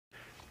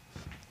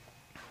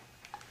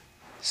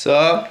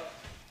So,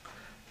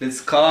 let's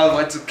call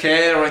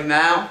Y2K right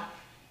now.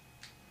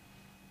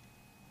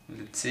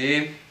 Let's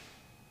see.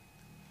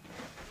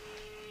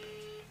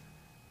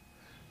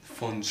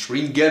 Phone's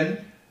ringing.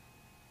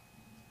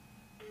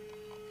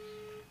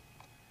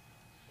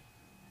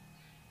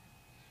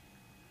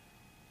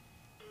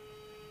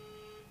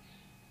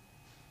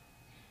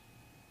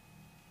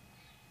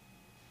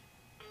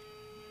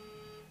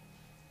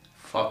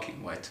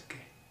 Fucking Y2K.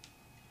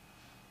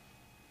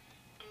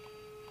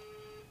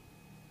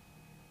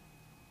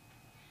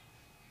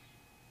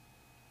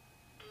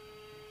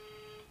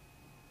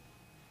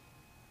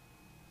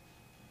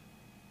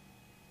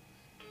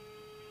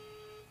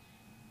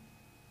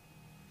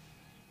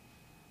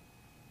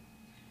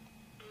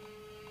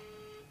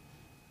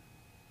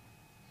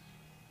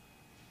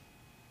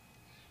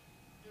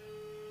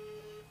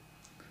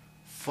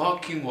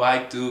 Fucking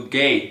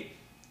Y2K.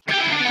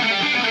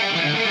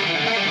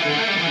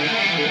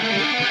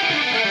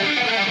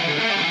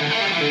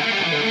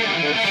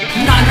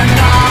 No, no,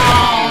 no,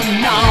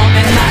 no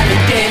me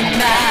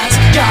malentiendas.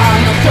 Yo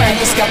no puedo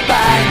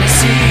escaparme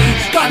así,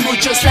 con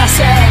muchos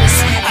láseres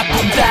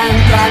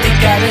apuntando a mi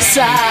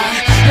cabeza.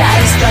 La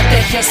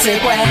estrategia se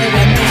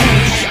vuelve en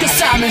mí,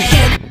 'cause I'm a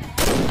hit.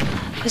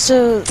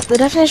 So the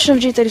definition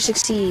of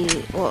G36C,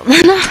 well,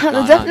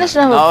 the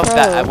definition of a pro.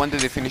 That. I want the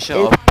definition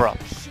of pro.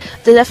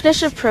 The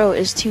definition of pro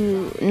is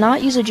to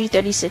not use a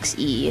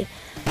G36E.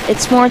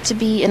 It's more to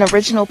be an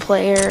original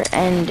player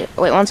and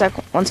wait one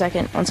second. Let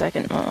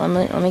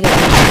me get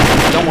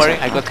it. Don't worry,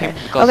 I got him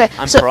because Okay,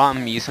 I'm so, pro.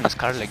 I'm using a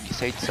scar like you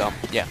said. So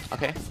yeah,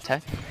 okay.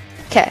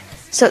 Okay,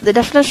 so the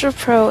definition of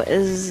pro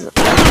is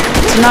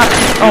to not.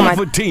 Oh my.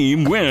 The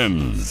team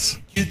wins.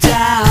 You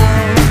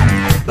down,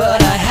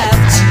 but I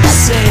have to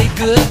say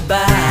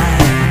goodbye.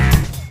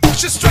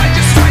 Just try,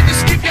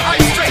 just keep your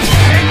eyes straight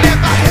and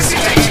never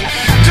hesitate.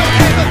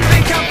 Don't ever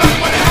think about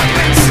what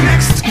happens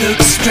next.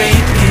 Look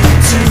straight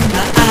into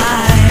my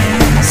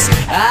eyes.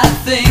 I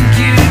think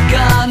you're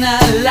gonna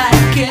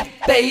like it,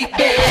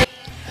 baby.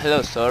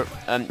 Hello, sir.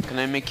 Can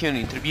I make you an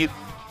interview?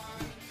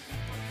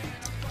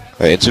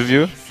 An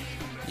interview?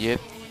 Yep.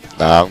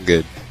 Nah, I'm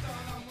good.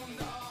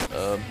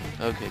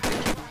 Okay,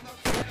 thank you.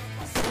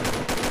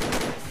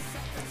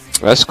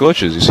 That's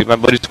coaches. You see my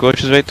buddy's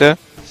coaches right there?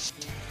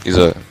 He's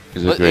a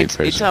great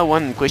person. It's a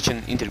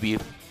one-question interview.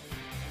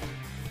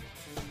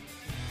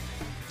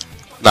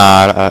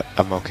 Nah,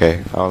 I'm okay.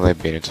 I don't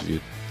like being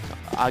interviewed.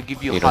 I'll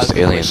give you You know, half it's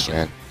the aliens, question.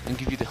 man. I'll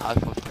give you the half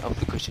of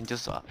the question.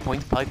 Just a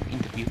 0.5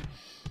 interview.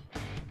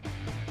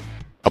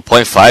 A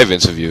 0.5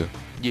 interview?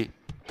 Yeah.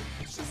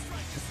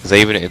 Is that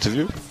even an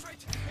interview?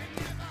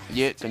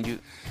 Yeah. Can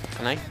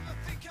I?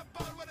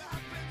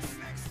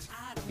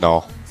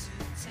 No.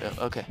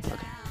 Okay.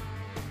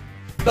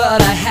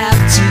 But I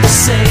have to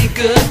say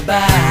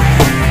goodbye.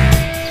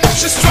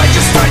 Just try,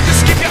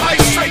 just keep your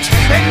eyes straight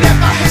and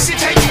never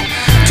hesitate.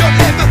 Don't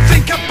ever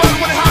think about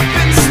what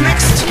happens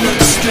next.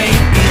 Look straight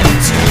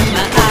into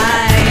my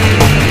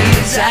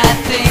eyes. I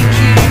think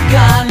you're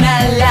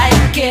gonna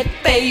like it,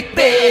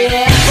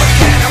 baby.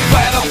 Porque no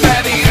puedo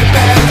pedir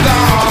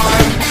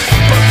perdón.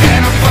 Porque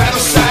no puedo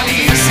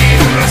salir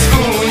sin un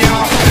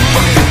rasguño.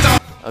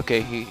 Porque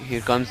Okay.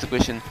 Here comes the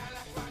question.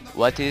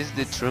 What is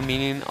the true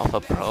meaning of a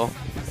pro?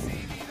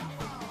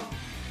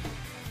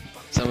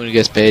 Someone who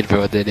gets paid for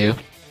what they do.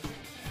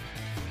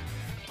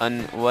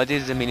 And what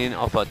is the meaning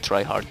of a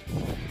tryhard?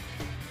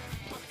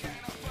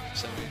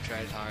 Someone who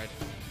tried hard.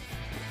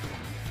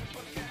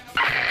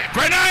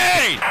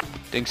 Grenade!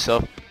 Think so.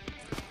 Porque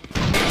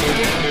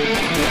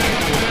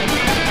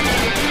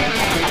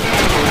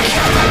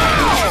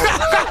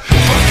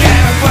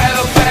no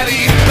puedo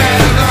pedir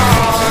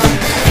perdón.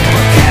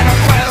 Porque no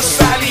puedo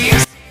salir.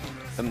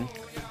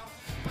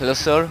 Hello,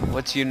 sir.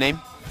 What's your name?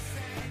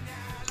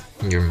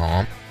 Your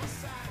mom.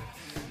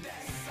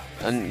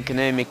 And can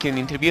I make you an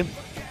interview?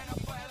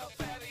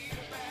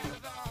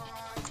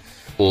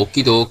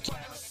 Okie dokie.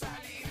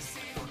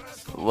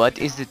 What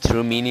is the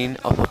true meaning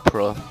of a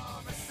pro?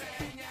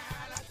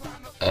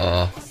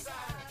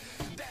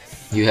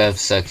 You have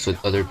sex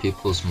with other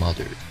people's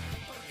mother.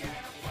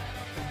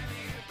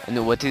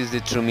 And what is the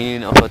true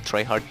meaning of a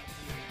tryhard?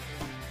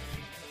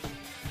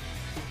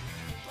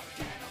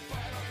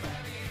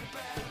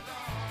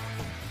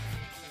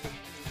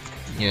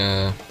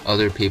 Yeah,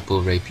 other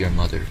people rape your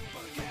mother.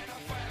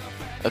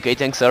 Okay,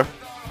 thanks, sir.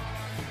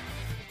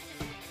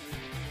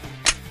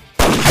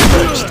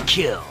 First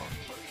kill.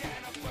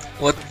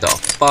 What the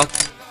fuck?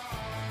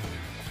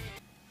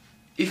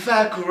 If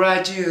I could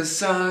write you a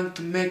song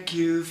to make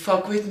you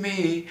fuck with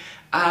me,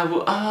 I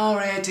would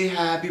already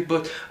have you,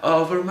 but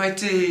over my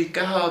dick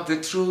I hope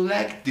that true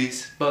like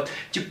this. But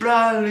you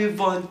probably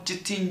want to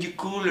think you're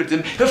cooler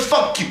than me.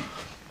 Fuck you!